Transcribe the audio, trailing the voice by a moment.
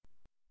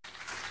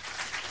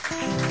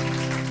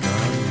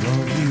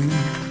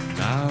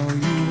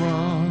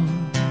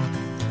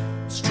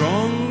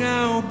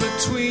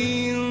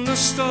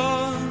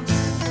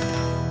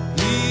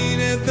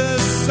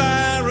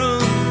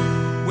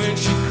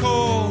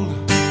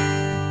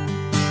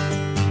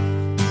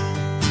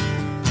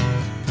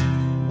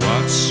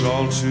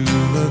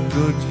the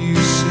good you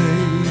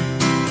say,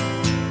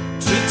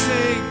 to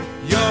take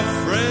your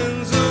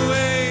friends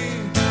away,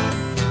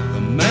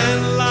 the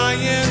man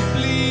lying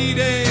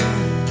bleeding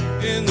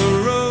in the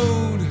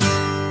road,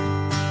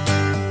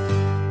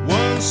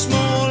 one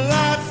small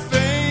light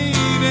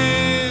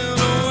fading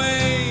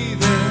away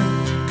that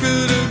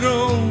could have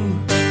grown,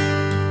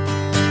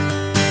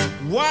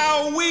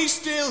 while we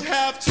still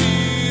have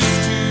tears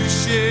to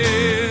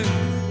shed.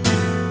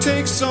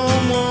 Take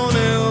someone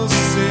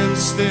else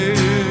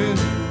instead,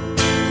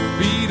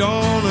 beat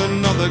on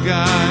another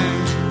guy,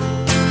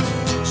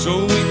 so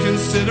we can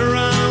sit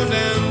around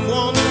and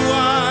wonder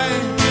why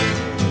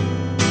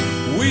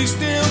we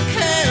still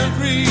can't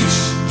reach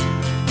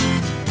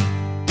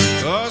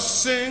a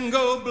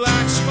single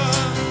black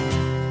spot.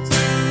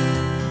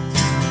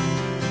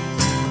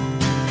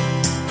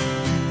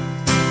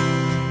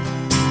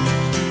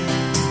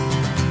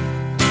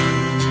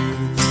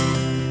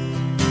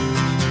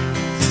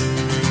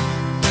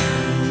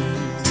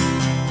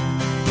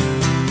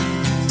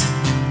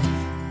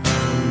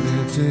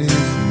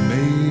 Is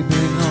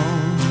maybe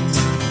gone,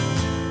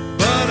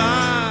 but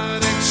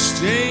I'd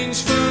exchange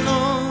for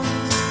none,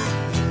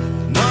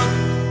 not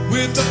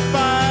with the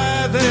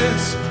fire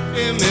that's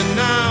in me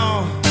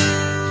now.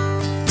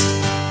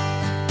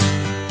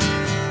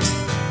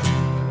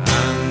 I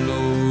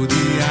know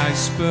the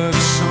iceberg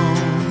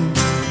song,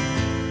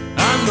 I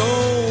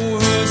know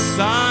her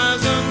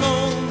sighs and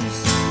moans,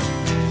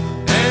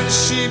 and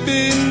she'd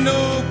be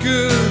no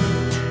good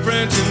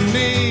friend to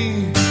me.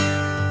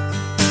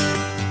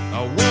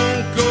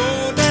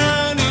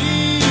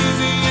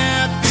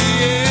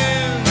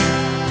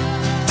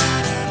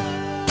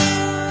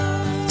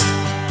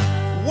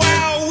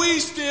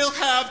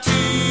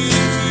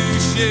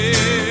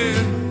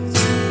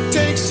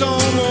 Take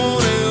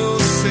someone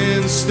else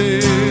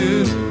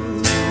instead,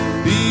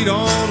 beat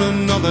on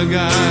another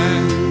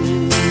guy,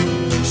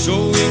 so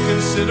we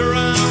can sit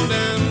around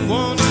and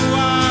wonder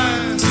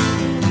why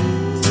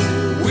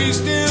we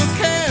still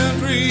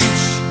can't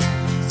reach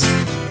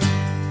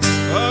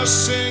a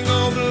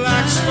single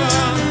black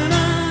spot.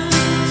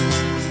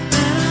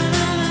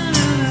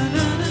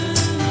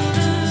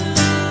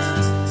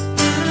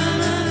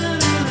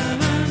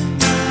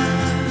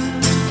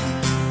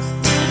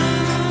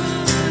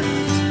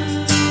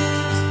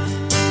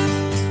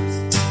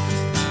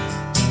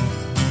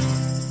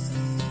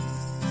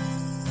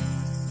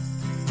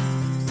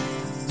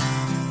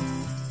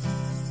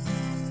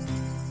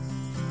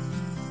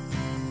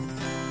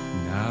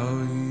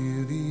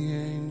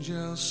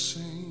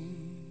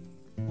 Sing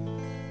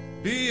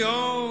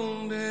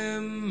beyond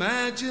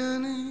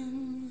imagining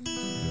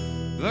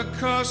the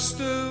cost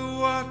of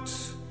what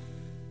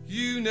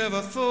you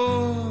never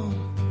thought.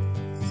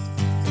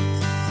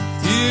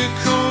 Here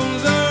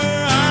comes a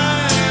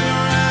rider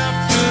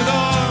after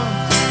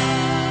dark,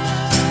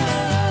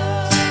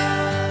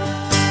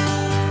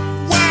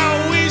 while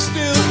we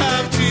still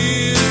have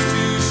tears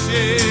to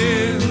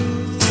shed.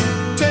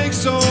 Take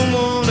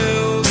someone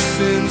else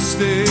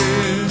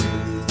instead,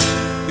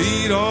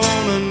 beat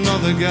on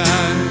another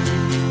guy,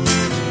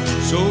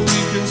 so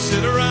we can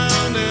sit around